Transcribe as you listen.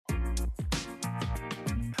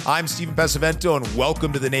I'm Stephen Pesavento, and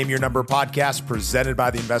welcome to the Name Your Number podcast presented by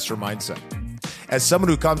the Investor Mindset. As someone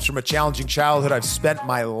who comes from a challenging childhood, I've spent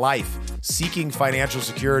my life seeking financial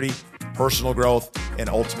security, personal growth, and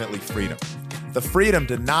ultimately freedom. The freedom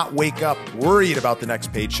to not wake up worried about the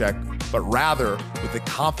next paycheck, but rather with the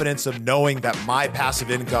confidence of knowing that my passive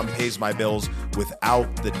income pays my bills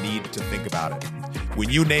without the need to think about it. When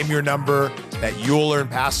you name your number that you'll earn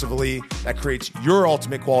passively, that creates your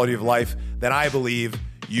ultimate quality of life, then I believe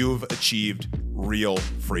you've achieved real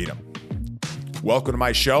freedom. Welcome to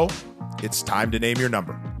my show. It's time to name your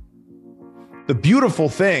number. The beautiful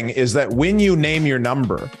thing is that when you name your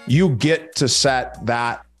number, you get to set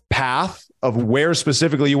that path of where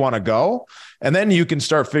specifically you want to go. And then you can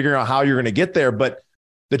start figuring out how you're going to get there. But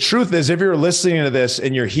the truth is, if you're listening to this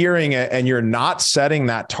and you're hearing it and you're not setting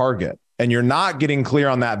that target and you're not getting clear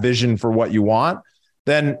on that vision for what you want,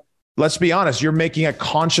 then let's be honest, you're making a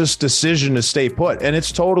conscious decision to stay put. And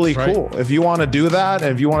it's totally cool. If you want to do that,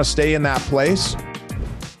 and if you want to stay in that place,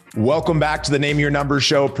 welcome back to the Name Your Number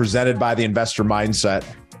show presented by the Investor Mindset.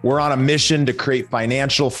 We're on a mission to create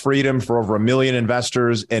financial freedom for over 1 million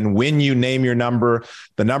investors. And when you name your number,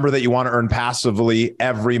 the number that you want to earn passively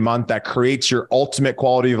every month that creates your ultimate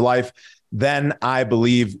quality of life, then I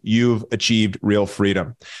believe you've achieved real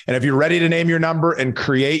freedom. And if you're ready to name your number and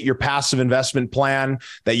create your passive investment plan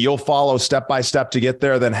that you'll follow step by step to get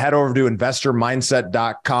there, then head over to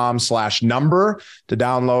investormindset.com/number to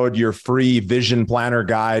download your free vision planner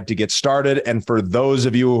guide to get started. And for those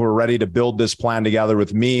of you who are ready to build this plan together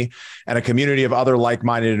with me and a community of other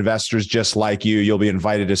like-minded investors just like you, you'll be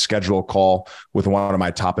invited to schedule a call with one of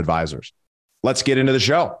my top advisors. Let's get into the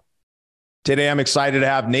show. Today, I'm excited to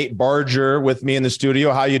have Nate Barger with me in the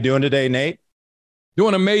studio. How you doing today, Nate?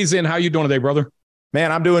 Doing amazing. How you doing today, brother?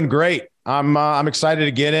 Man, I'm doing great. I'm excited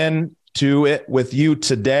to get into it with you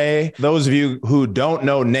today. Those of you who don't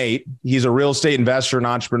know Nate, he's a real estate investor and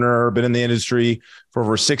entrepreneur, been in the industry for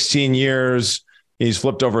over 16 years. He's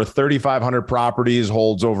flipped over 3,500 properties,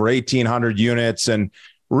 holds over 1,800 units, and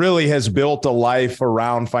really has built a life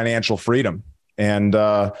around financial freedom. And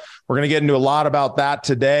we're going to get into a lot about that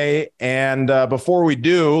today. And before we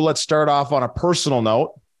do, let's start off on a personal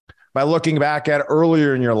note by looking back at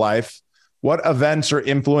earlier in your life. What events or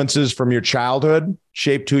influences from your childhood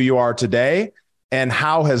shaped who you are today? And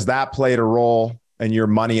how has that played a role in your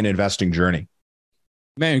money and investing journey?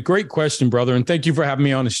 Man, great question, brother. And thank you for having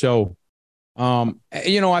me on the show.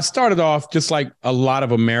 I started off just like a lot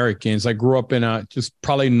of Americans. I grew up in a just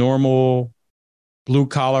probably normal blue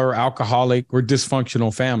collar, alcoholic, or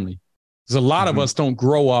dysfunctional family. Because a lot of us don't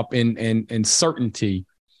grow up in certainty.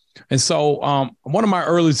 And so one of my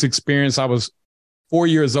earliest experience, I was 4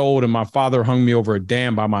 years old and my father hung me over a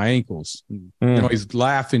dam by my ankles. He's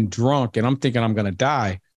laughing drunk and I'm thinking I'm going to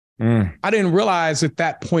die. I didn't realize at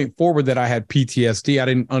that point forward that I had PTSD. I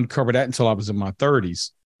didn't uncover that until I was in my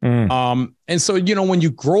 30s. And so, when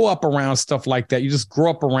you grow up around stuff like that, you just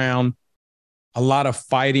grow up around a lot of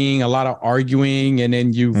fighting, a lot of arguing, and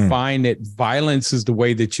then you find that violence is the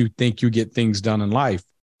way that you think you get things done in life.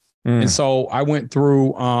 And so I went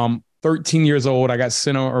through 13 years old. I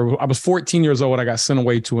was 14 years old. I got sent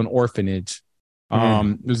away to an orphanage.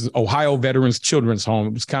 It was Ohio Veterans Children's Home.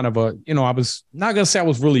 It was kind of I was not going to say I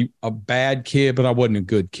was really a bad kid, but I wasn't a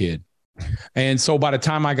good kid. And so by the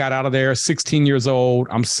time I got out of there, 16 years old,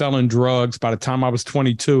 I'm selling drugs. By the time I was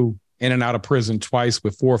 22, in and out of prison twice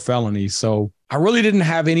with 4 felonies. So I really didn't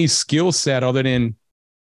have any skill set other than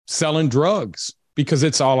selling drugs because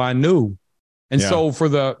it's all I knew. And so for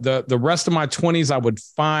the rest of my 20s, I would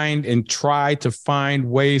find and try to find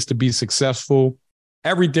ways to be successful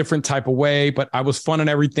every different type of way. But I was funding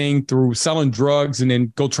everything through selling drugs and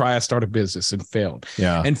then go try to start a business and failed.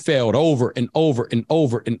 And failed over and over and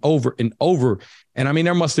over and over and over. And I mean,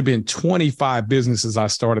 there must have been 25 businesses I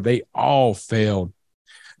started. They all failed.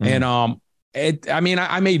 And I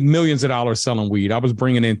made millions of dollars selling weed. I was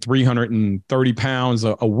bringing in 330 pounds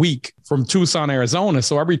a week from Tucson, Arizona.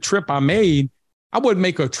 So every trip I made, I wouldn't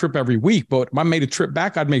make a trip every week, but if I made a trip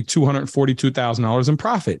back, I'd make $242,000 in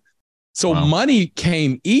profit. So money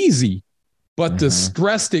came easy, but the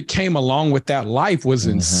stress that came along with that life was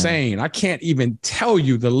insane. I can't even tell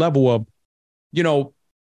you the level of,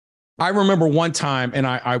 I remember one time and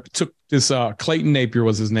I took this, Clayton Napier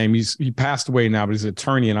was his name. He passed away now, but he's an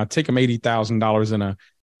attorney. And I take him $80,000 in a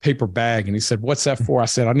paper bag. And he said, "What's that for?" I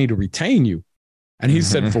said, "I need to retain you." And he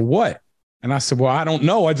said, "For what?" And I said, "Well, I don't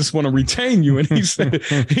know. I just want to retain you." And he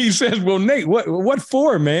said, "Well, Nate, what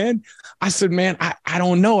for, man?" I said, "Man, I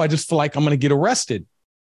don't know. I just feel like I'm going to get arrested."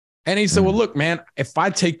 And he said, "Well, look, man, if I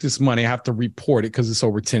take this money, I have to report it because it's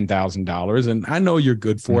over $10,000. And I know you're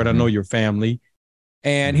good for it. I know your family.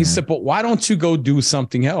 And he said, but why don't you go do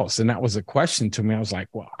something else? And that was a question to me. I was like,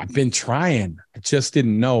 well, I've been trying. I just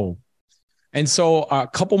didn't know. And so a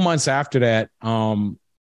couple months after that, I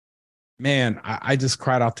just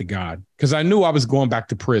cried out to God because I knew I was going back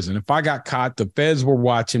to prison. If I got caught, the feds were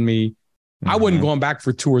watching me. I wasn't going back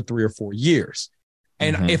for 2 or 3 or 4 years.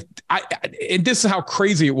 And and this is how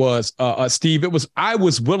crazy it was, Steve. I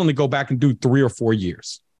was willing to go back and do 3 or 4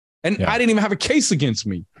 years. And I didn't even have a case against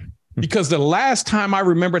me. Because the last time I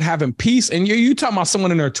remembered having peace, and you talking about someone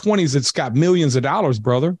in their 20s that's got millions of dollars,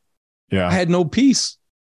 brother. Yeah. I had no peace.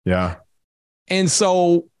 Yeah. And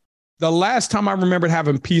so the last time I remembered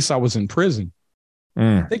having peace, I was in prison.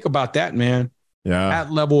 Think about that, man. Yeah. That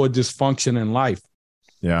level of dysfunction in life.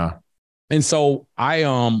 Yeah. And so I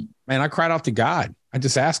cried out to God. I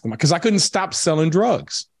just asked him because I couldn't stop selling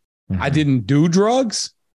drugs. I didn't do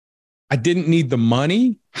drugs. I didn't need the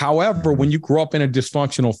money. However, when you grow up in a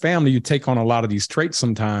dysfunctional family, you take on a lot of these traits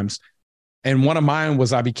sometimes. And one of mine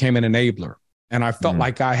was I became an enabler. And I felt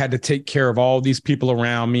like I had to take care of all these people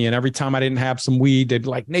around me. And every time I didn't have some weed, they'd be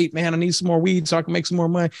like, Nate, man, I need some more weed so I can make some more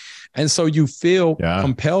money. And so you feel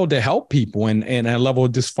compelled to help people in a level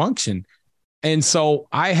of dysfunction. And so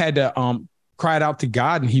I had to cry out to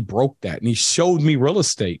God, and he broke that. And he showed me real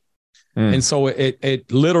estate. And so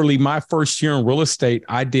it literally, my first year in real estate,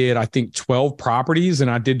 I did, I think 12 properties,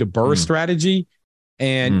 and I did the BRRRR strategy.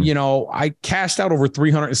 And, I cashed out over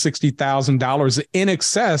 $360,000 in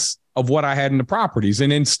excess of what I had in the properties,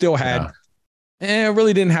 and then still had,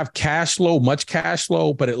 really didn't have much cash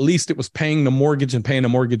flow, but at least it was paying the mortgage and paying the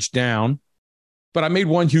mortgage down. But I made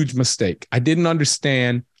one huge mistake. I didn't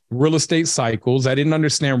understand real estate cycles. I didn't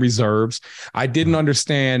understand reserves. I didn't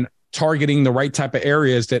understand targeting the right type of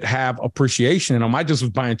areas that have appreciation in them. I just was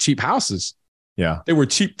buying cheap houses. Yeah. They were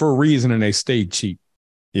cheap for a reason, and they stayed cheap.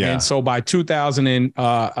 Yeah. And so by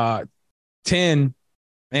 2010,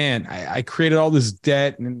 man, I created all this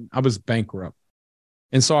debt and I was bankrupt.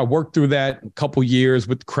 And so I worked through that a couple years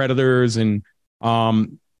with creditors, and, that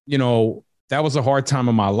was a hard time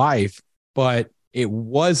in my life, but it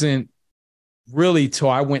wasn't really till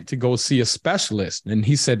I went to go see a specialist. And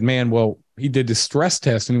he said, man, well, he did the stress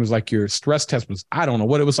test, and he was like, your stress test was, I don't know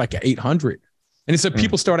what it was, like an 800. And he said,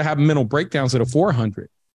 people started having mental breakdowns at a 400.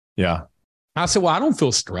 Yeah. I said, well, I don't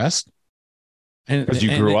feel stressed. Because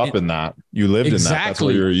you grew up in that. You lived in that. That's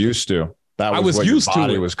what you were used to. That was what your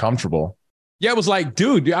body was comfortable. Yeah, it was like,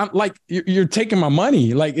 dude, I'm like, you're taking my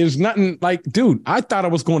money. Like, it's nothing like, dude, I thought I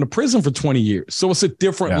was going to prison for 20 years. So it's a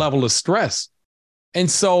different level of stress. And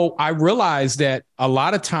so I realized that a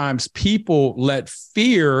lot of times people let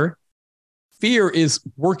fear is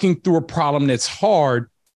working through a problem that's hard.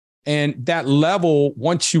 And that level,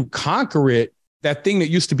 once you conquer it, that thing that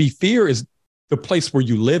used to be fear is the place where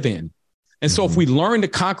you live in. And so if we learn to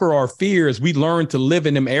conquer our fears, we learn to live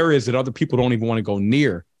in them areas that other people don't even want to go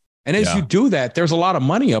near. And as you do that, there's a lot of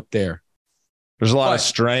money up there. There's a lot of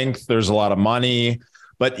strength. There's a lot of money.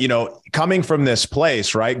 But, coming from this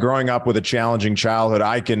place, right, growing up with a challenging childhood,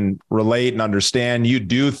 I can relate and understand you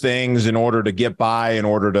do things in order to get by, in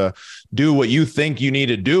order to do what you think you need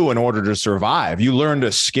to do in order to survive. You learned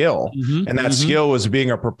a skill, and that skill was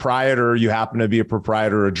being a proprietor. You happen to be a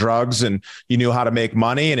proprietor of drugs, and you knew how to make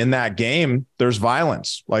money. And in that game, there's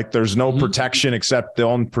violence. Like, there's no protection except the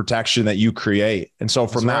own protection that you create. And so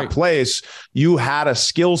from that place, you had a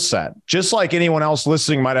skill set, just like anyone else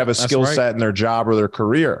listening might have a skill set in their job or their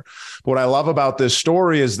career. What I love about this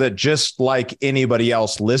story is that just like anybody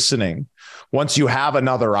else listening, once you have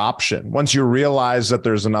another option, once you realize that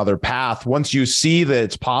there's another path, once you see that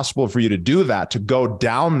it's possible for you to do that, to go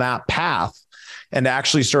down that path and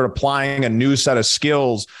actually start applying a new set of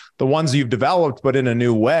skills, the ones you've developed, but in a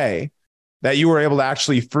new way, that you were able to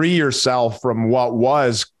actually free yourself from what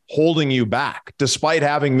was holding you back. Despite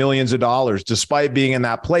having millions of dollars, despite being in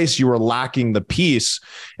that place, you were lacking the peace.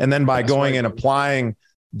 And then by going and applying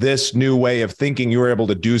this new way of thinking, you were able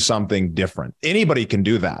to do something different. Anybody can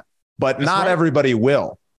do that, but not everybody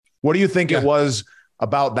will. What do you think it was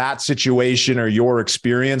about that situation or your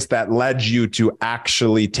experience that led you to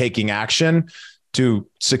actually taking action to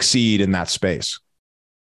succeed in that space?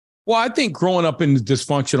 Well, I think growing up in a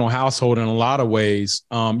dysfunctional household, in a lot of ways,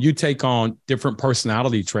 you take on different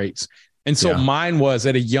personality traits. And so mine was,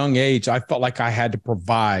 at a young age, I felt like I had to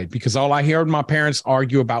provide, because all I heard my parents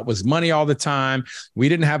argue about was money all the time. We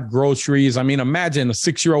didn't have groceries. I mean, imagine a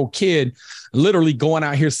 6-year-old kid literally going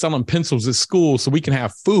out here selling pencils at school so we can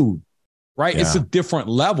have food, right? It's a different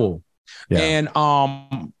level. And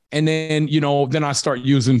then, then I start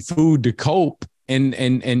using food to cope.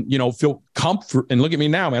 and feel comfort. And look at me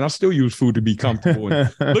now, man. I still use food to be comfortable.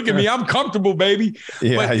 And look at me, I'm comfortable, baby.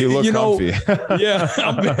 Yeah, but, you look comfy. Yeah,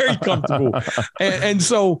 I'm very comfortable. And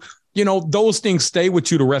so, those things stay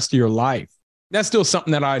with you the rest of your life. That's still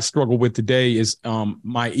something that I struggle with today is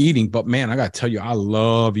my eating. But man, I got to tell you, I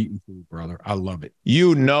love eating food, brother. I love it.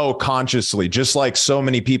 Consciously, just like so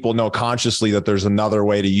many people know consciously that there's another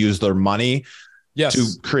way to use their money to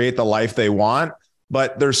create the life they want.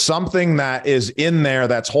 But there's something that is in there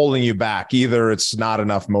that's holding you back. Either it's not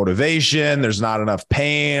enough motivation, there's not enough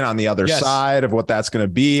pain on the other side of what that's going to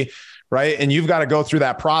be, right? And you've got to go through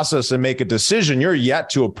that process and make a decision. You're yet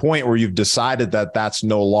to a point where you've decided that that's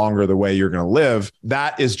no longer the way you're going to live.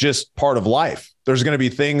 That is just part of life. There's going to be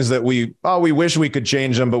things that we wish we could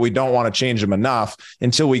change them, but we don't want to change them enough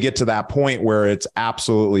until we get to that point where it's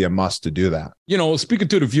absolutely a must to do that. Speaking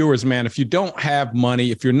to the viewers, man, if you don't have money,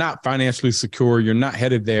 if you're not financially secure, you're not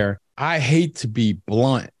headed there. I hate to be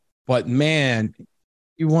blunt, but man,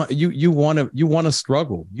 you want to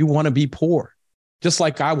struggle. You want to be poor, just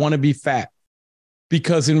like I want to be fat.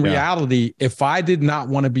 Because in reality, if I did not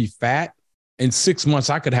want to be fat, in 6 months,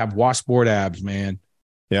 I could have washboard abs, man.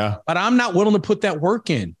 Yeah. But I'm not willing to put that work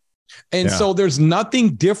in. And so there's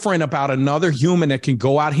nothing different about another human that can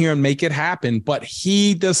go out here and make it happen. But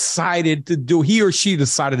he or she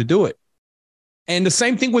decided to do it. And the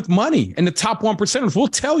same thing with money. And the top 1%ers will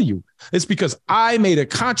tell you it's because I made a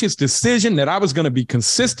conscious decision that I was going to be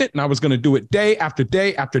consistent and I was going to do it day after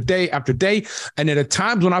day after day after day. And at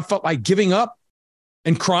times when I felt like giving up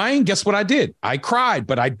and crying, guess what I did? I cried,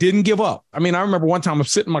 but I didn't give up. I mean, I remember one time I'm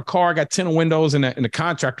sitting in my car, I got tinted windows, and the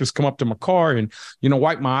contractors come up to my car and,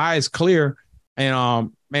 wipe my eyes clear.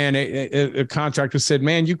 And, man, a contractor said,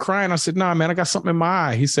 man, you crying? I said, nah, man, I got something in my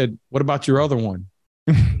eye. He said, what about your other one?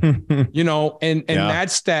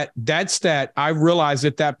 That's that. I realized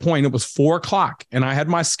at that point, it was 4:00 and I had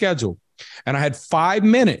my schedule and I had 5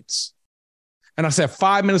 minutes. And I said,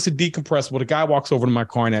 5 minutes to decompress. Well, the guy walks over to my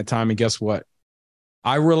car in that time. And guess what?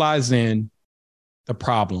 I realized then the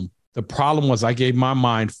problem. The problem was I gave my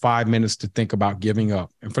mind 5 minutes to think about giving up.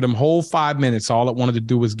 And for them whole 5 minutes, all it wanted to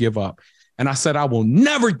do was give up. And I said, I will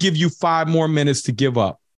never give you 5 more minutes to give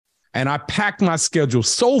up. And I packed my schedule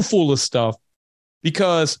so full of stuff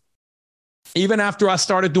because even after I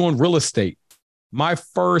started doing real estate,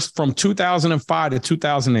 from 2005 to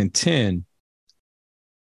 2010,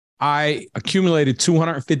 I accumulated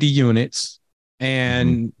 250 units.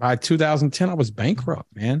 And by 2010, I was bankrupt,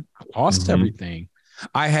 man. I lost everything.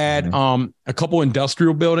 I had a couple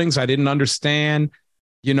industrial buildings. I didn't understand,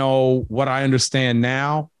 what I understand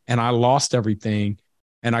now. And I lost everything.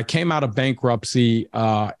 And I came out of bankruptcy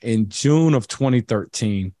in June of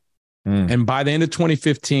 2013. And by the end of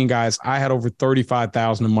 2015, guys, I had over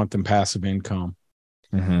 $35,000 a month in passive income.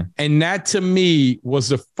 And that to me was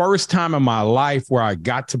the first time in my life where I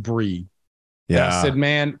got to breathe. Yeah. I said,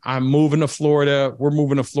 man, I'm moving to Florida. We're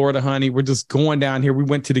moving to Florida, honey. We're just going down here. We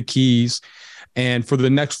went to the Keys. And for the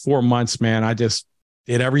next 4 months, man, I just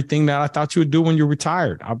did everything that I thought you would do when you're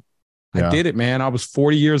retired. I did it, man. I was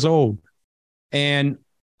 40 years old. And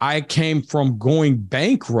I came from going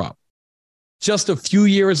bankrupt just a few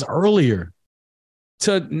years earlier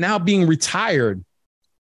to now being retired.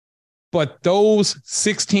 But those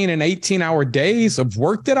 16 and 18-hour days of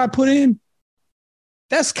work that I put in,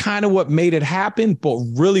 that's kind of what made it happen. But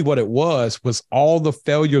really what it was all the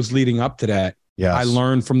failures leading up to that. Yes. I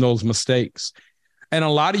learned from those mistakes. And a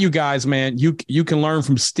lot of you guys, man, you can learn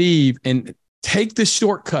from Steve and take the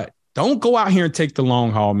shortcut. Don't go out here and take the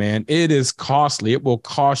long haul, man. It is costly. It will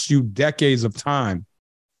cost you decades of time.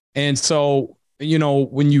 And so,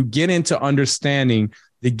 when you get into understanding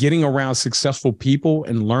the getting around successful people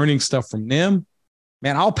and learning stuff from them,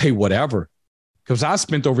 man, I'll pay whatever. Because I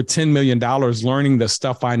spent over $10 million learning the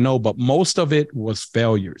stuff I know, but most of it was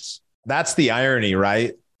failures. That's the irony,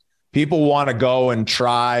 right? People want to go and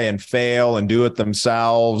try and fail and do it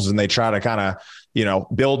themselves. And they try to kind of,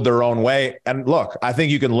 build their own way. And look, I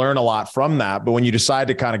think you can learn a lot from that. But when you decide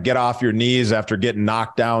to kind of get off your knees after getting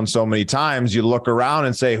knocked down so many times, you look around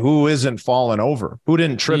and say, who isn't falling over? Who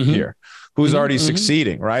didn't trip here? Who's already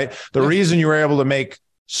succeeding, right? The reason you were able to make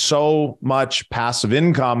so much passive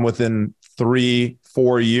income within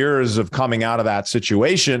 3-4 years of coming out of that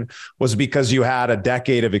situation was because you had a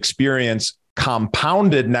decade of experience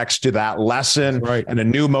compounded next to that lesson and a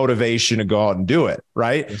new motivation to go out and do it.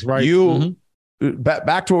 Right. That's right.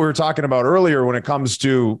 Back to what we were talking about earlier, when it comes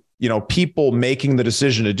to, people making the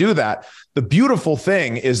decision to do that. The beautiful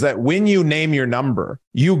thing is that when you name your number,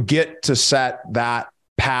 you get to set that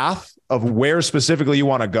path of where specifically you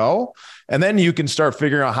want to go. And then you can start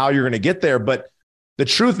figuring out how you're going to get there. But the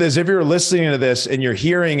truth is, if you're listening to this and you're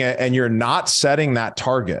hearing it and you're not setting that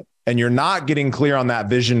target and you're not getting clear on that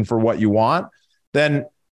vision for what you want, then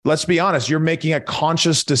let's be honest, you're making a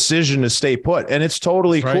conscious decision to stay put. And it's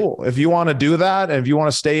totally cool. If you want to do that, and if you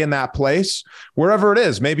want to stay in that place, wherever it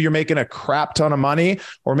is, maybe you're making a crap ton of money,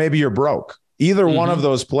 or maybe you're broke. Either one of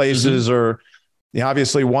those places are,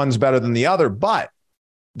 obviously one's better than the other. But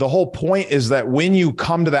the whole point is that when you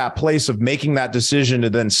come to that place of making that decision to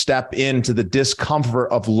then step into the discomfort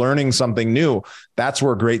of learning something new, that's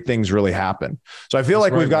where great things really happen. So I feel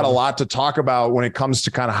like we've got a lot to talk about when it comes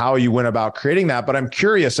to kind of how you went about creating that. But I'm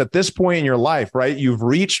curious, at this point in your life, right? You've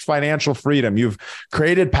reached financial freedom. You've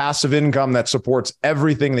created passive income that supports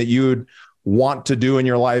everything that you'd want to do in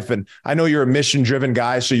your life. And I know you're a mission-driven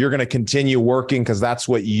guy, so you're going to continue working because that's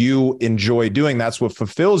what you enjoy doing. That's what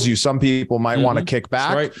fulfills you. Some people might want to kick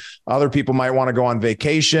back. Other people might want to go on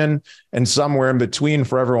vacation, and somewhere in between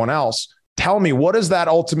for everyone else. Tell me, what does that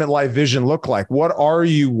ultimate life vision look like? What are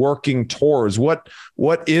you working towards? What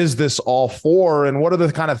is this all for? And what are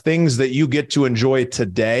the kind of things that you get to enjoy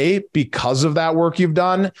today because of that work you've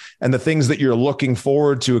done, and the things that you're looking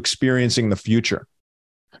forward to experiencing in the future?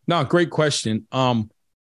 No, great question.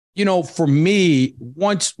 For me,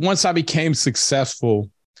 once I became successful,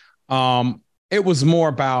 it was more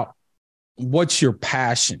about what's your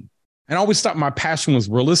passion. And I always thought my passion was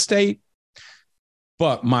real estate,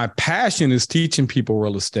 but my passion is teaching people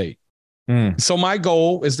real estate. So my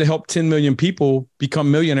goal is to help 10 million people become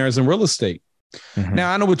millionaires in real estate.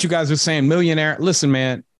 Now, I know what you guys are saying, millionaire. Listen,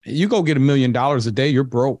 man, you go get $1 million a day, you're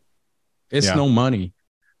broke. It's no money.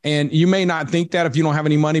 And you may not think that if you don't have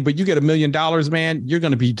any money, but you get $1 million, man, you're going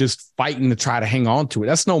to be just fighting to try to hang on to it.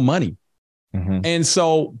 That's no money. And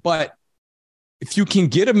so, but if you can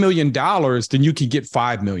get $1 million, then you can get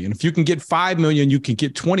 5 million. If you can get 5 million, you can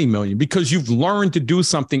get 20 million, because you've learned to do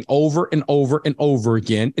something over and over and over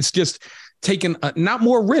again. It's just taking not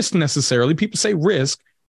more risk necessarily. People say risk,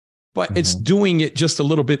 but it's doing it just a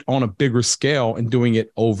little bit on a bigger scale and doing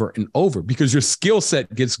it over and over, because your skill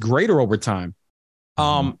set gets greater over time.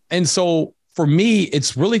 And so for me,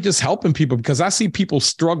 it's really just helping people, because I see people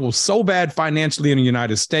struggle so bad financially in the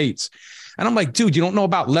United States. And I'm like, dude, you don't know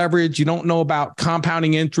about leverage. You don't know about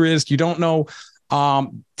compounding interest. You don't know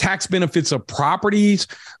tax benefits of properties.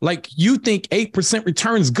 Like, you think 8%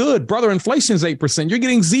 return is good. Brother, inflation is 8%. You're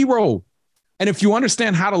getting 0. And if you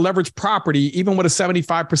understand how to leverage property, even with a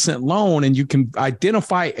 75% loan, and you can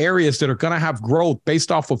identify areas that are going to have growth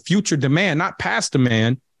based off of future demand, not past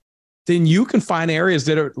demand, then you can find areas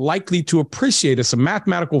that are likely to appreciate. It's a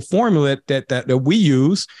mathematical formula that we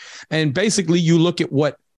use. And basically, you look at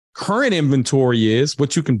what current inventory is,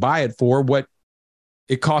 what you can buy it for, what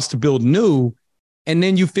it costs to build new, and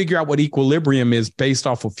then you figure out what equilibrium is based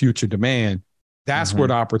off of future demand. That's where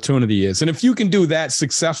the opportunity is. And if you can do that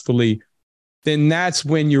successfully, then that's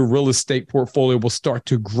when your real estate portfolio will start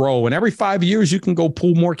to grow. And every 5 years, you can go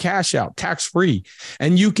pull more cash out, tax-free.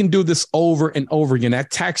 And you can do this over and over again.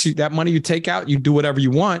 That money you take out, you do whatever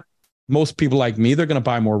you want. Most people like me, they're going to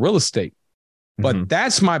buy more real estate. But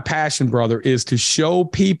that's my passion, brother, is to show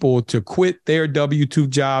people to quit their W-2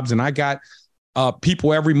 jobs. And I got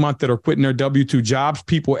people every month that are quitting their W-2 jobs,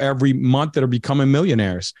 people every month that are becoming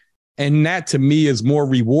millionaires. And that, to me, is more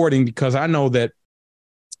rewarding, because I know that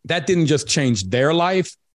didn't just change their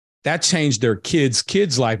life, that changed their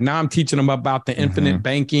kids' life. Now I'm teaching them about the infinite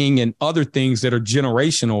banking and other things that are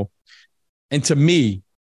generational. And to me,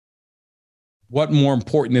 what more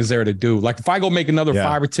important is there to do? Like, if I go make another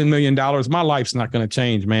 $5 or $10 million, my life's not going to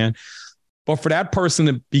change, man. But for that person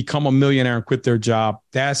to become a millionaire and quit their job,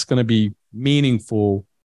 that's going to be meaningful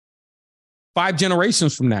 5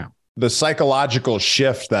 generations from now. The psychological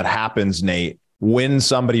shift that happens, Nate, when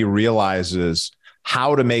somebody realizes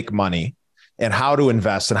how to make money and how to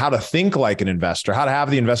invest and how to think like an investor, how to have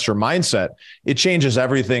the investor mindset, it changes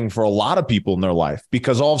everything for a lot of people in their life,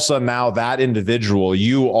 because all of a sudden now that individual,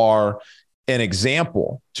 you are an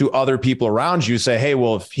example to other people around you. Say, hey,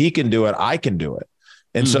 well, if he can do it, I can do it.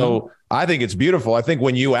 And so I think it's beautiful. I think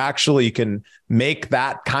when you actually can make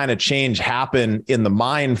that kind of change happen in the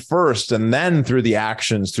mind first, and then through the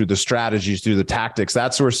actions, through the strategies, through the tactics,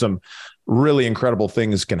 that's where some really incredible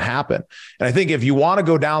things can happen. And I think if you want to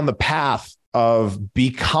go down the path of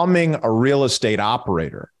becoming a real estate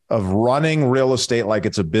operator, of running real estate like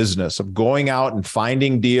it's a business, of going out and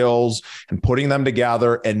finding deals and putting them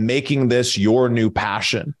together and making this your new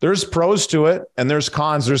passion, there's pros to it and there's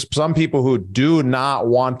cons. There's some people who do not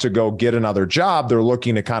want to go get another job. They're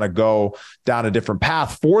looking to kind of go down a different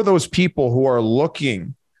path. For those people who are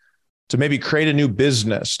looking to maybe create a new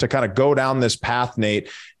business, to kind of go down this path, Nate,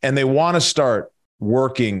 and they want to start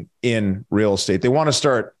working in real estate. They want to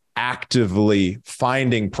start actively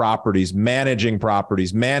finding properties, managing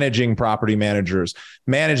properties, managing property managers,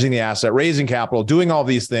 managing the asset, raising capital, doing all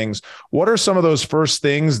these things. What are some of those first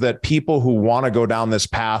things that people who want to go down this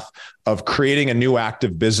path of creating a new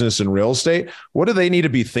active business in real estate, what do they need to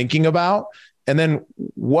be thinking about? And then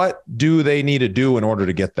what do they need to do in order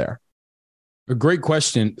to get there? A great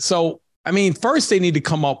question. So, I mean, first they need to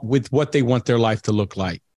come up with what they want their life to look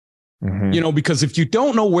like. Because if you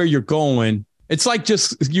don't know where you're going, it's like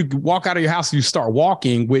just you walk out of your house and you start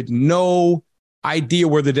walking with no idea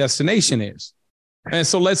where the destination is. And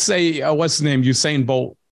so let's say, what's his name? Usain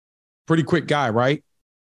Bolt, pretty quick guy, right?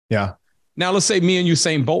 Yeah. Now let's say me and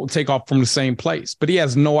Usain Bolt take off from the same place, but he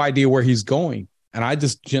has no idea where he's going. And I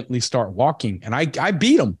just gently start walking and I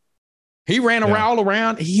beat him. He ran all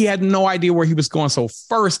around. He had no idea where he was going. So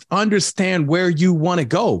first, understand where you want to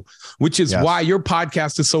go, which is why your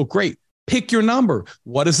podcast is so great. Pick your number.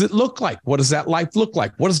 What does it look like? What does that life look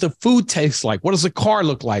like? What does the food taste like? What does the car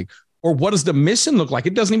look like? Or what does the mission look like?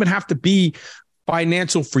 It doesn't even have to be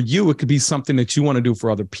financial for you. It could be something that you want to do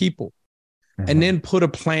for other people. And then put a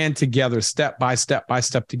plan together step by step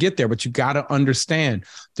to get there. But you got to understand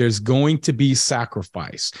there's going to be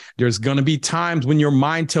sacrifice. There's going to be times when your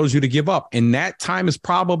mind tells you to give up. And that time is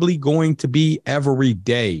probably going to be every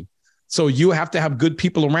day. So you have to have good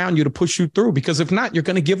people around you to push you through, because if not, you're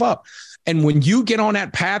going to give up. And when you get on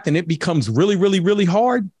that path and it becomes really, really, really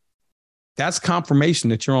hard, that's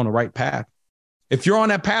confirmation that you're on the right path. If you're on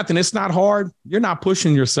that path and it's not hard, you're not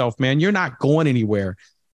pushing yourself, man. You're not going anywhere.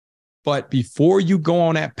 But before you go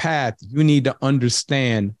on that path, you need to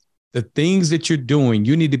understand the things that you're doing.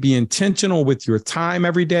 You need to be intentional with your time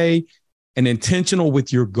every day and intentional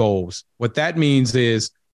with your goals. What that means is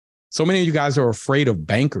so many of you guys are afraid of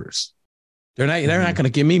bankers. They're not going to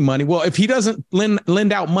give me money. Well, if he doesn't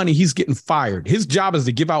lend out money, he's getting fired. His job is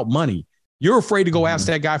to give out money. You're afraid to go ask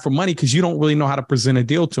that guy for money because you don't really know how to present a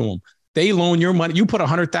deal to him. They loan your money. You put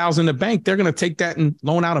 $100,000 in the bank, they're going to take that and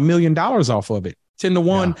loan out $1 million off of it. 10 to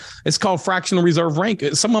 1. Yeah. It's called fractional reserve rank.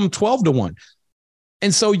 Some of them 12 to 1.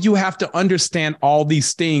 And so you have to understand all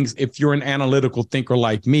these things. If you're an analytical thinker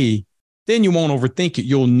like me, then you won't overthink it.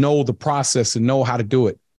 You'll know the process and know how to do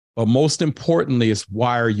it. But most importantly is,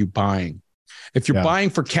 why are you buying? If you're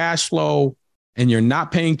buying for cash flow and you're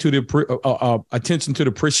not paying to the attention to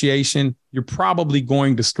depreciation, you're probably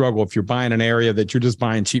going to struggle if you're buying an area that you're just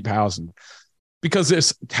buying cheap housing. Because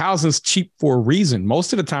this housing's cheap for a reason.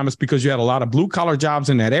 Most of the time, it's because you had a lot of blue collar jobs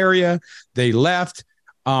in that area. They left.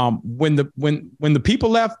 When the people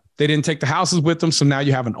left, they didn't take the houses with them. So now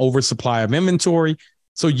you have an oversupply of inventory.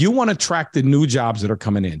 So you want to track the new jobs that are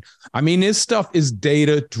coming in. I mean, this stuff is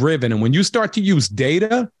data driven. And when you start to use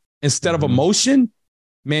data instead of emotion,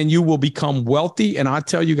 man, you will become wealthy. And I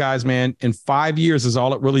tell you guys, man, in 5 years is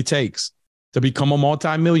all it really takes to become a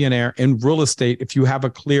multimillionaire in real estate if you have a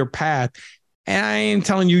clear path. And I ain't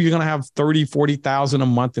telling you you're going to have 30, 40,000 a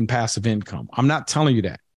month in passive income. I'm not telling you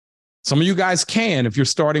that. Some of you guys can if you're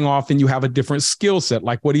starting off and you have a different skill set,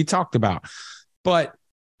 like what he talked about. But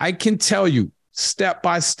I can tell you step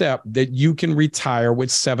by step that you can retire with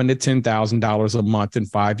 $7,000 to $10,000 a month in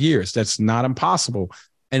 5 years. That's not impossible.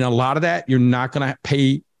 And a lot of that you're not going to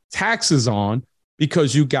pay taxes on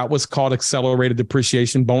because you got what's called accelerated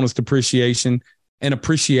depreciation, bonus depreciation, and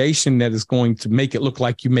appreciation that is going to make it look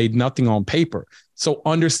like you made nothing on paper. So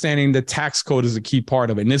understanding the tax code is a key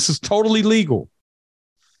part of it. And this is totally legal.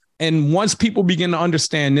 And once people begin to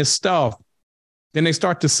understand this stuff, then they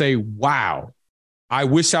start to say, wow, I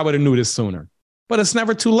wish I would have knew this sooner. But it's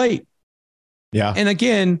never too late. Yeah. And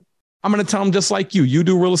again, I'm going to tell them just like you. You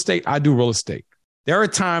do real estate, I do real estate. There are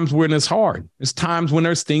times when it's hard. There's times when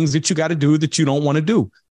there's things that you got to do that you don't want to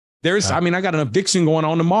do. I got an eviction going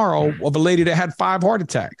on tomorrow of a lady that had 5 heart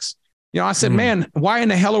attacks. I said, man, why in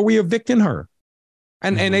the hell are we evicting her?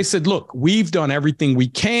 And they said, look, we've done everything we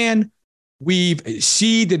can.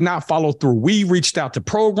 She did not follow through. We reached out to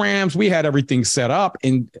programs. We had everything set up.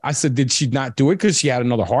 And I said, did she not do it because she had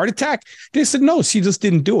another heart attack? They said, no, she just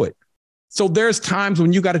didn't do it. So there's times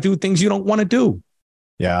when you got to do things you don't want to do.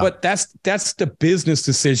 Yeah. But that's the business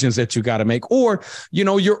decisions that you got to make. Or,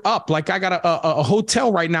 you're up. Like I got a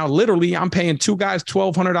hotel right now. Literally, I'm paying 2 guys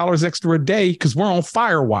 $1,200 extra a day because we're on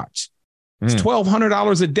fire watch. It's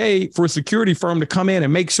 $1,200 a day for a security firm to come in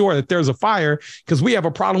and make sure that there's a fire because we have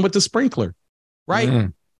a problem with the sprinkler.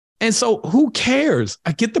 Right. And so who cares?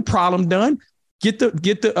 I get the problem done.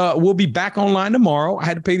 We'll be back online tomorrow. I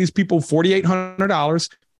had to pay these people $4,800.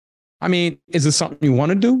 I mean, is it something you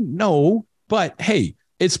want to do? No. But hey,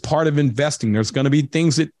 It's part of investing. There's going to be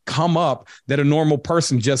things that come up that a normal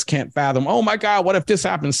person just can't fathom. Oh my God, what if this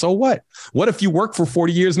happens? So what? What if you work for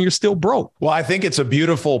 40 years and you're still broke? Well, I think it's a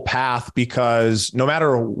beautiful path because no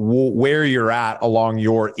matter where you're at along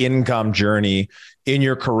your income journey, in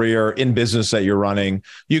your career, in business that you're running,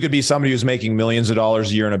 you could be somebody who's making millions of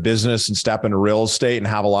dollars a year in a business and step into real estate and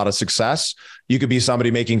have a lot of success. You could be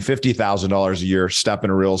somebody making $50,000 a year, step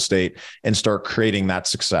into real estate and start creating that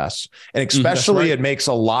success. And especially it makes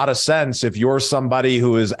a lot of sense if you're somebody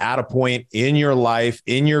who is at a point in your life,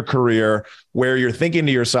 in your career, where you're thinking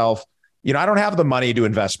to yourself, you know, I don't have the money to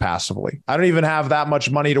invest passively. I don't even have that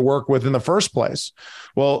much money to work with in the first place.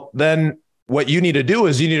 Well, then what you need to do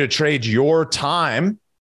is you need to trade your time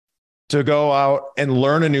to go out and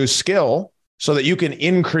learn a new skill so that you can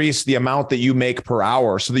increase the amount that you make per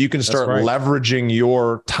hour so that you can start leveraging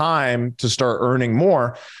your time to start earning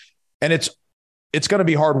more. And it's going to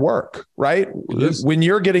be hard work, right? When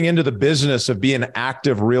you're getting into the business of being an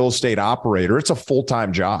active real estate operator, it's a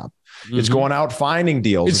full-time job. It's going out finding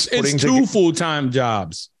deals. It's two full-time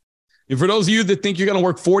jobs. And for those of you that think you're going to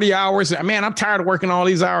work 40 hours, man, I'm tired of working all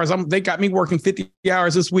these hours. They got me working 50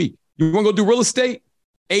 hours this week. You want to go do real estate?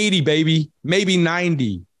 80, baby, maybe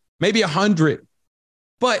 90, maybe 100.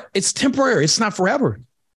 But it's temporary. It's not forever.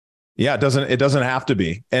 Yeah, it doesn't have to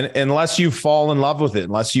be. And unless you fall in love with it,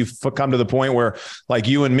 unless you've come to the point where, like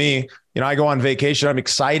you and me, you know, I go on vacation, I'm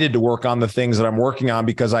excited to work on the things that I'm working on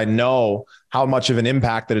because I know how much of an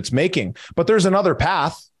impact that it's making. But there's another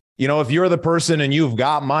path. You know, if you're the person and you've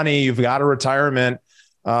got money, you've got a retirement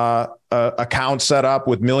account set up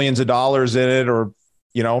with millions of dollars in it, or,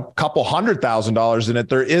 you know, a couple $100,000 in it,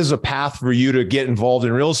 there is a path for you to get involved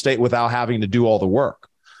in real estate without having to do all the work.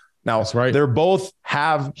 Now, they both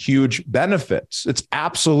have huge benefits. It's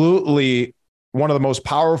absolutely one of the most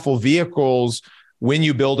powerful vehicles when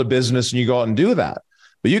you build a business and you go out and do that.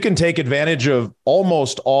 But you can take advantage of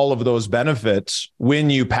almost all of those benefits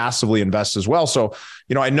when you passively invest as well. So,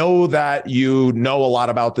 you know, I know that you know a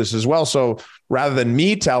lot about this as well. So rather than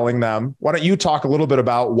me telling them, why don't you talk a little bit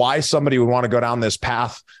about why somebody would want to go down this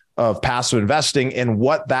path of passive investing and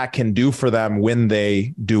what that can do for them when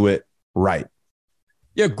they do it right?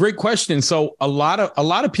 Yeah, great question. So a lot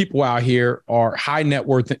of people out here are high net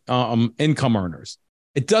worth income earners.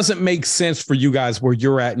 It doesn't make sense for you guys where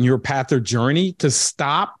you're at in your path or journey to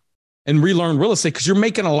stop and relearn real estate because you're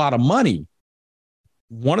making a lot of money.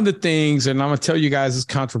 One of the things, and I'm going to tell you guys is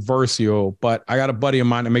controversial, but I got a buddy of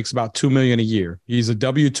mine that makes about $2 million a year. He's a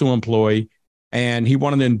W-2 employee, and he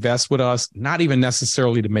wanted to invest with us, not even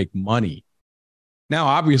necessarily to make money. Now,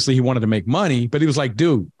 obviously, he wanted to make money, but he was like,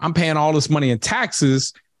 dude, I'm paying all this money in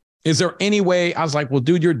taxes. Is there any way? I was like, well,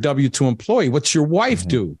 dude, you're a W-2 employee. What's your wife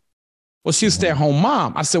do? Well, she's a stay-at-home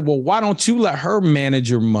mom. I said, well, why don't you let her manage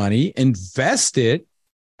your money, invest it,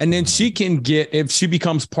 and then she can get, if she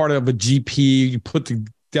becomes part of a GP, you put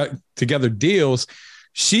together deals,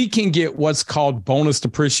 she can get what's called bonus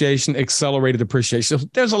depreciation, accelerated depreciation. So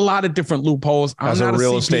there's a lot of different loopholes. As a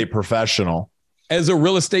real estate professional. As a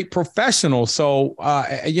real estate professional. So,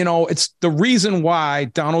 you know, it's the reason why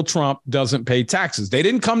Donald Trump doesn't pay taxes. They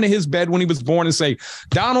didn't come to his bed when he was born and say,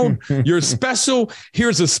 Donald, you're special.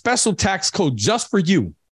 Here's a special tax code just for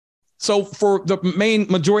you. So for the main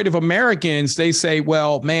majority of Americans, they say,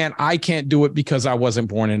 well, man, I can't do it because I wasn't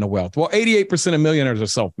born into wealth. Well, 88% of millionaires are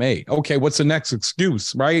self-made. Okay, what's the next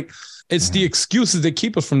excuse, right? It's the excuses that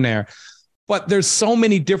keep us from there. But there's so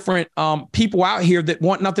many different people out here that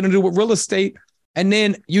want nothing to do with real estate. And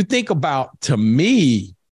then you think about, to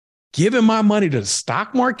me, giving my money to the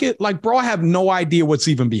stock market, like, bro, I have no idea what's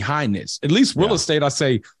even behind this. At least real estate, I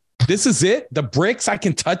say, this is it. The bricks, I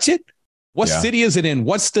can touch it. What city is it in?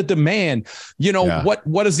 What's the demand? You know,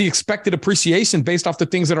 what is the expected appreciation based off the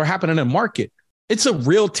things that are happening in the market? It's a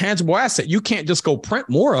real tangible asset. You can't just go print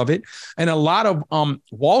more of it. And a lot of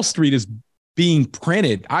Wall Street is being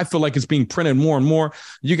printed. I feel like it's being printed more and more.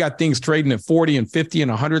 You got things trading at 40 and 50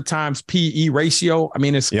 and 100 times PE ratio. I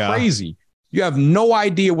mean, it's crazy. You have no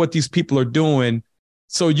idea what these people are doing.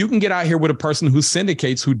 So you can get out here with a person who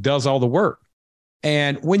syndicates, who does all the work.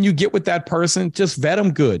 And when you get with that person, just vet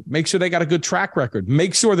them good. Make sure they got a good track record.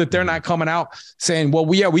 Make sure that they're not coming out saying, well,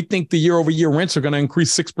 we think the year over year rents are going to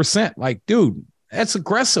increase 6%. Like, dude, that's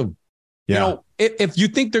aggressive. You know, if you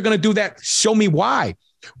think they're going to do that, show me why.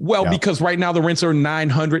 Well, because right now the rents are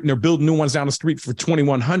 $900 and they're building new ones down the street for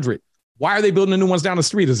 $2,100. Why are they building the new ones down the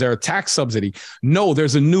street? Is there a tax subsidy? No,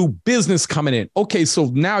 there's a new business coming in. Okay,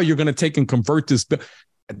 so now you're going to take and convert this.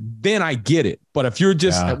 Then I get it. But if you're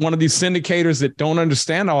just one of these syndicators that don't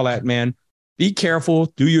understand all that, man, be careful,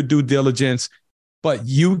 do your due diligence. But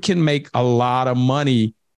you can make a lot of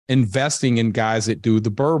money investing in guys that do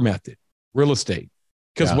the Burr method, real estate.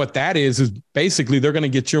 Because what that is basically they're going to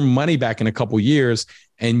get your money back in a couple of years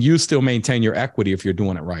and you still maintain your equity if you're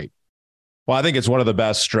doing it right. Well, I think it's one of the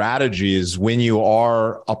best strategies when you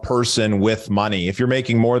are a person with money. If you're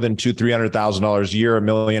making more than $200,000-$300,000 a year, $1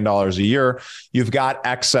 million a year, you've got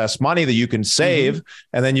excess money that you can save,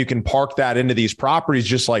 and then you can park that into these properties,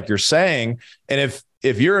 just like you're saying. And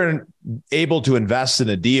if you're able to invest in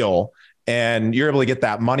a deal and you're able to get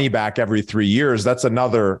that money back every 3 years, that's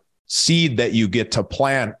another seed that you get to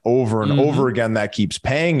plant over and over again that keeps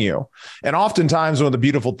paying you. And oftentimes, one of the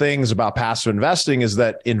beautiful things about passive investing is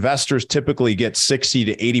that investors typically get 60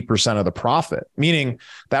 to 80% of the profit, meaning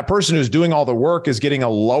that person who's doing all the work is getting a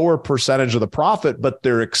lower percentage of the profit, but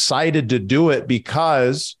they're excited to do it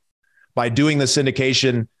because by doing the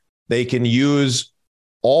syndication, they can use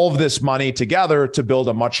all of this money together to build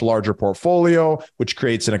a much larger portfolio, which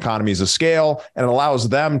creates an economies of scale and allows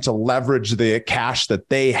them to leverage the cash that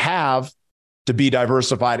they have to be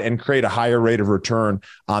diversified and create a higher rate of return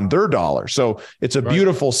on their dollar. So it's a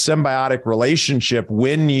beautiful symbiotic relationship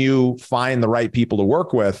when you find the right people to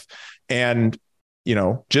work with. And, you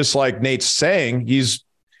know, just like Nate's saying, he's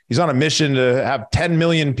on a mission to have 10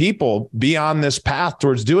 million people be on this path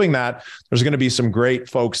towards doing that. There's going to be some great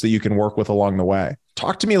folks that you can work with along the way.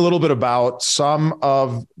 Talk to me a little bit about some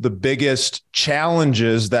of the biggest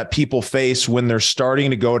challenges that people face when they're starting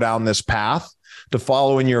to go down this path, to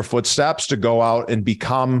follow in your footsteps, to go out and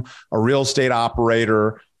become a real estate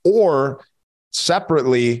operator, or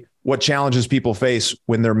separately, what challenges people face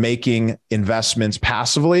when they're making investments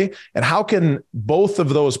passively, and how can both of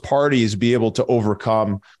those parties be able to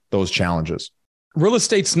overcome those challenges? Real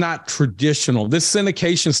estate's not traditional. This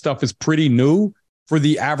syndication stuff is pretty new for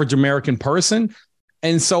the average American person.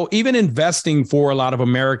 And so even investing for a lot of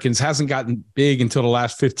Americans hasn't gotten big until the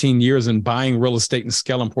last 15 years in buying real estate and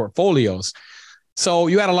scaling portfolios. So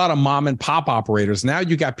you had a lot of mom and pop operators. Now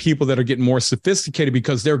you got people that are getting more sophisticated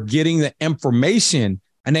because they're getting the information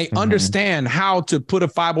and they understand how to put a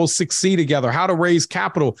 506c together, how to raise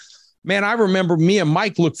capital. Man, I remember me and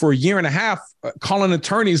Mike looked for a year and a half calling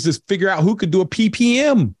attorneys to figure out who could do a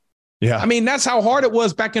PPM. Yeah. I mean, that's how hard it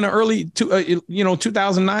was back in the early,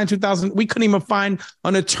 2009, 2000. We couldn't even find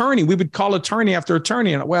an attorney. We would call attorney after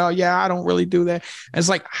attorney. And well, yeah, I don't really do that. And it's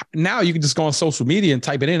like, now you can just go on social media and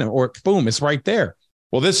type it in, or boom, it's right there.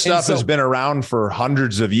 Well, this stuff has been around for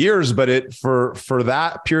hundreds of years, but for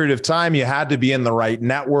that period of time, you had to be in the right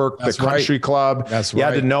network, the country club. That's right. You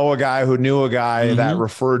had to know a guy who knew a guy that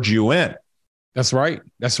referred you in. That's right.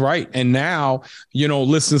 That's right. And now,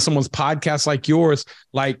 listen to someone's podcast like yours,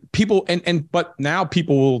 like people, but now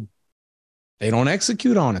people they don't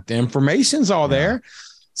execute on it. The information's all there.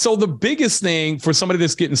 So the biggest thing for somebody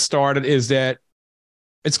that's getting started is that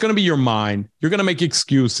it's going to be your mind. You're going to make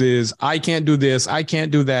excuses. I can't do this. I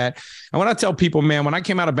can't do that. And when I tell people, man, when I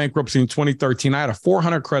came out of bankruptcy in 2013, I had a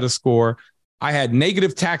 400 credit score. I had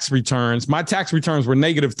negative tax returns. My tax returns were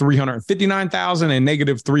negative $359,000 and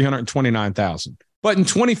negative $329,000. But in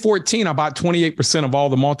 2014, I bought 28% of all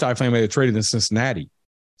the multifamily that traded in Cincinnati.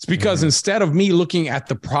 It's because instead of me looking at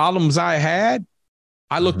the problems I had,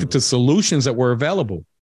 I looked at the solutions that were available.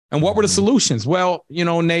 And what were the solutions? Well,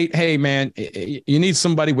 Nate, hey, man, you need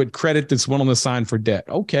somebody with credit that's willing to sign for debt.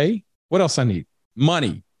 Okay. What else I need?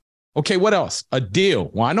 Money. Okay. What else? A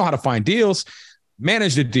deal. Well, I know how to find deals.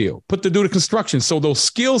 Manage the deal, put the do to construction. So those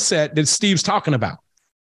skill set that Steve's talking about,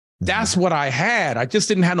 that's what I had. I just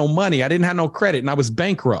didn't have no money. I didn't have no credit and I was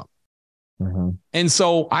bankrupt. And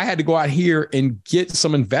so I had to go out here and get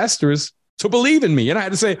some investors to believe in me. And I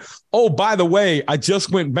had to say, oh, by the way, I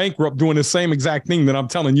just went bankrupt doing the same exact thing that I'm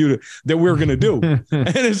telling you that we're going to do. And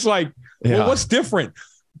it's like, well, what's different?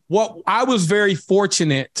 Well, I was very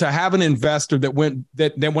fortunate to have an investor that when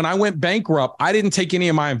I went bankrupt, I didn't take any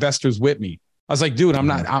of my investors with me. I was like, dude, I'm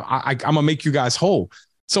going to make you guys whole.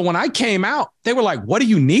 So when I came out, they were like, what do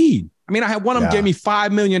you need? I mean, I had one of them gave me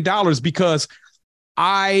 $5 million because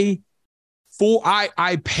I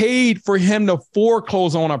paid for him to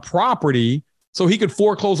foreclose on a property so he could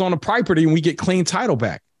foreclose on a property and we get clean title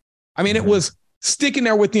back. I mean, it was sticking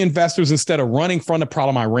there with the investors instead of running from the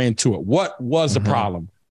problem. I ran to it. What was the problem?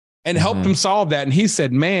 And helped him solve that. And he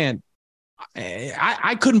said, man,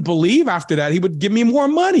 I couldn't believe after that he would give me more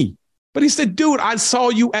money. But he said, dude, I saw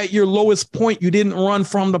you at your lowest point. You didn't run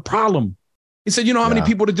from the problem. He said, you know how many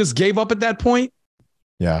people that just gave up at that point?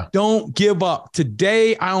 Yeah. Don't give up.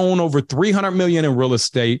 Today, I own over $300 million in real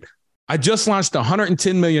estate. I just launched a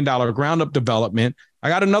 $110 million ground up development. I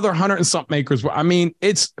got another 100 and something acres. I mean,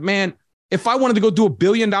 if I wanted to go do $1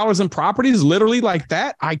 billion in properties, literally like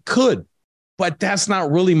that, I could. But that's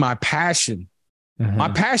not really my passion. My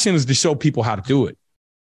passion is to show people how to do it.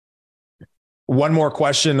 One more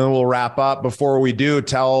question and we'll wrap up. Before we do,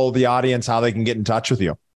 tell the audience how they can get in touch with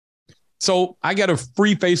you. So I got a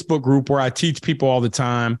free Facebook group where I teach people all the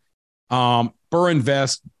time. Burr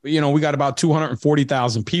Invest, we got about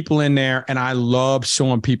 240,000 people in there, and I love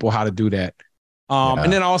showing people how to do that.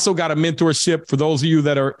 And then I also got a mentorship for those of you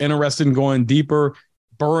that are interested in going deeper.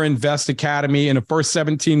 Burr Invest Academy. In the first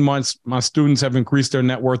 17 months, my students have increased their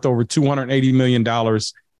net worth over $280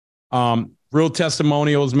 million. Real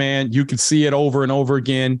testimonials, man. You can see it over and over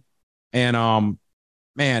again. And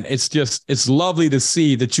man, it's lovely to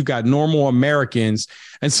see that you got normal Americans.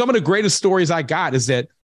 And some of the greatest stories I got is that,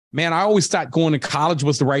 man, I always thought going to college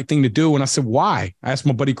was the right thing to do. And I said, why? I asked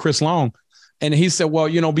my buddy Chris Long. And he said,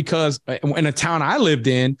 well, because in a town I lived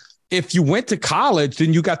in, if you went to college,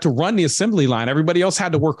 then you got to run the assembly line. Everybody else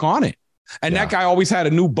had to work on it. And that guy always had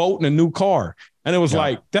a new boat and a new car. And it was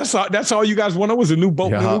like, that's all you guys wanted was a new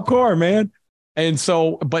boat and a new car, man. And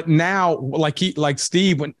so, but now, like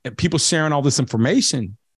Steve, when people sharing all this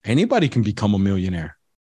information, anybody can become a millionaire.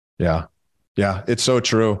 Yeah. Yeah, it's so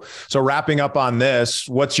true. So wrapping up on this,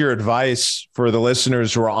 what's your advice for the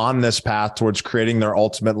listeners who are on this path towards creating their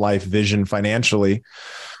ultimate life vision financially?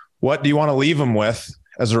 What do you want to leave them with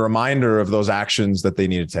as a reminder of those actions that they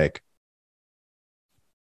need to take?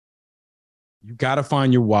 You got to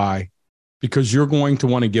find your why, because you're going to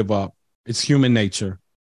want to give up. It's human nature.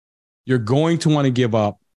 You're going to want to give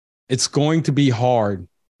up. It's going to be hard,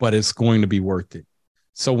 but it's going to be worth it.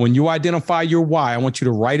 So when you identify your why, I want you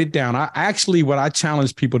to write it down. What I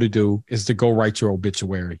challenge people to do is to go write your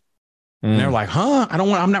obituary. And they're like,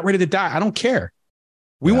 I'm not ready to die. I don't care.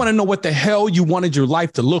 We want to know what the hell you wanted your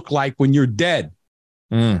life to look like when you're dead.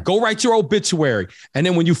 Go write your obituary. And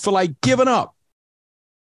then when you feel like giving up,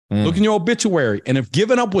 look in your obituary. And if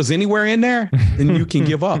giving up was anywhere in there, then you can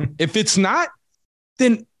give up. If it's not,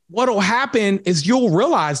 then what'll happen is you'll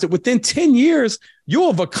realize that within 10 years,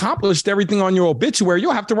 you'll have accomplished everything on your obituary.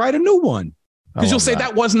 You'll have to write a new one because you'll say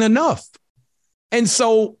that wasn't enough. And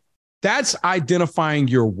so that's identifying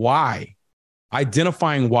your why,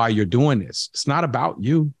 identifying why you're doing this. It's not about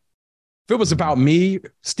you. If it was about me,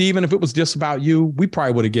 Stephen, if it was just about you, we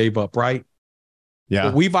probably would have gave up, right? Yeah.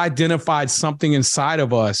 But we've identified something inside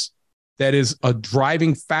of us that is a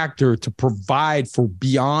driving factor to provide for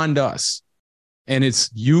beyond us. And it's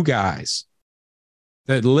you guys,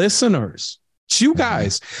 the listeners. It's you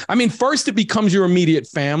guys. I mean, first it becomes your immediate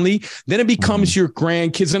family. Then it becomes your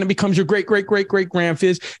grandkids. Then it becomes your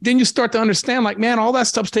great-great-great-great-grandkids. Then you start to understand, like, man, all that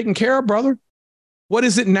stuff's taken care of, brother. What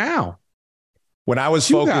is it now? When I was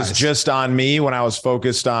focused just on me, when I was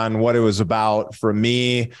focused on what it was about for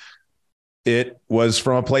me, it was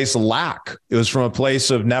from a place of lack. It was from a place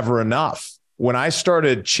of never enough. When I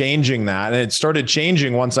started changing that, and it started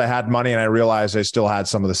changing once I had money and I realized I still had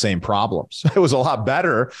some of the same problems. It was a lot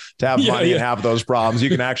better to have money and have those problems. You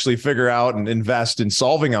can actually figure out and invest in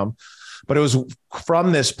solving them. But it was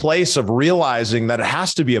from this place of realizing that it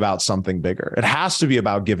has to be about something bigger. It has to be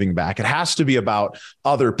about giving back. It has to be about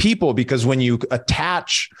other people, because when you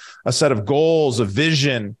attach a set of goals, a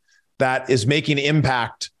vision that is making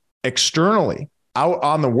impact externally, out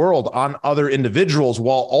on the world, on other individuals,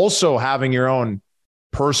 while also having your own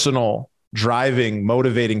personal driving,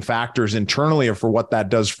 motivating factors internally for what that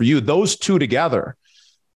does for you. Those two together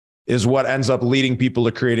is what ends up leading people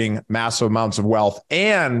to creating massive amounts of wealth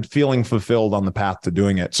and feeling fulfilled on the path to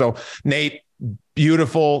doing it. So, Nate,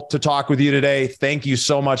 beautiful to talk with you today. Thank you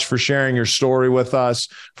so much for sharing your story with us.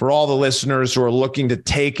 For all the listeners who are looking to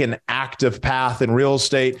take an active path in real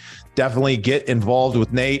estate, definitely get involved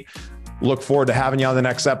with Nate. Look forward to having you on the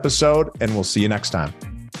next episode, and we'll see you next time.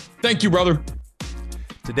 Thank you, brother.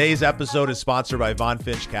 Today's episode is sponsored by Von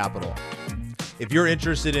Finch Capital. If you're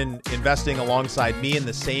interested in investing alongside me in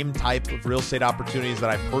the same type of real estate opportunities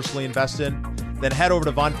that I personally invest in, then head over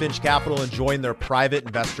to Von Finch Capital and join their private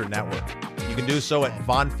investor network. You can do so at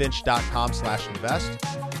vonfinch.com/invest.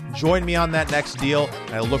 Join me on that next deal,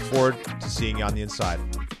 and I look forward to seeing you on the inside.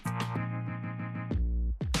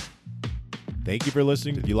 Thank you for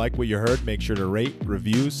listening. If you like what you heard, make sure to rate,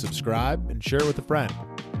 review, subscribe, and share it with a friend.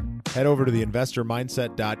 Head over to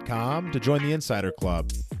theinvestormindset.com to join the Insider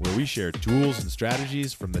Club, where we share tools and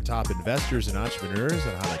strategies from the top investors and entrepreneurs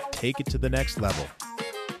on how to take it to the next level.